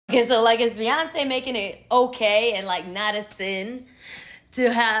Okay, so like, is Beyonce making it okay and like not a sin to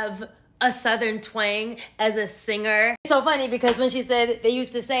have a Southern twang as a singer? It's so funny because when she said, they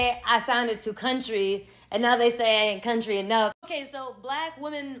used to say I sounded too country, and now they say I ain't country enough. Okay, so black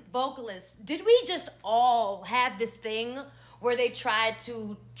women vocalists, did we just all have this thing where they tried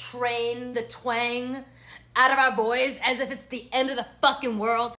to train the twang out of our voice as if it's the end of the fucking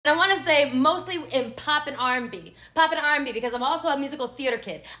world? And I want to say mostly in pop and R&B. Pop and R&B, because I'm also a musical theater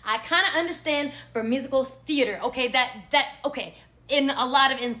kid. I kind of understand for musical theater, okay, okay, in a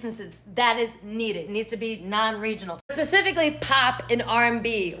lot of instances, that is needed. It needs to be non-regional. Specifically pop and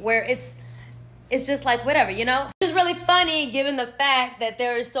R&B, where it's just like whatever, you know? It's really funny given the fact that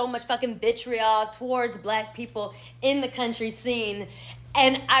there is so much fucking vitriol towards black people in the country scene.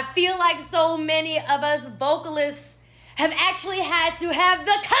 And I feel like so many of us vocalists have actually had to have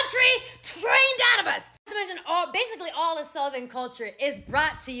the country trained out of us. Not to mention, basically all of Southern culture is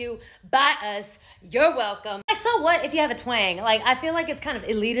brought to you by us. You're welcome. Like, so what if you have a twang? Like, I feel like it's kind of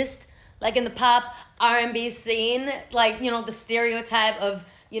elitist, like in the pop R&B scene, like, you know, the stereotype of,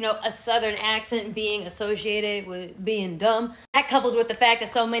 you know, a Southern accent being associated with being dumb. That coupled with the fact that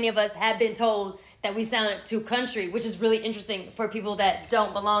so many of us have been told that we sound too country, which is really interesting for people that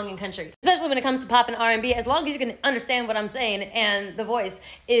don't belong in country. Especially when it comes to pop and R&B, as long as you can understand what I'm saying and the voice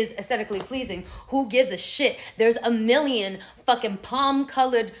is aesthetically pleasing, who gives a shit? There's a million fucking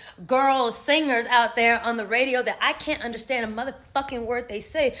palm-colored girl singers out there on the radio that I can't understand a motherfucking word they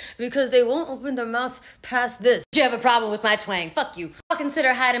say because they won't open their mouth past this. Do you have a problem with my twang? Fuck you. I'll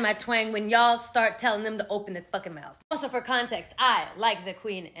consider hiding my twang when y'all start telling them to open their fucking mouths. Also, for context, I, like the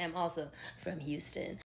Queen, am also from Houston.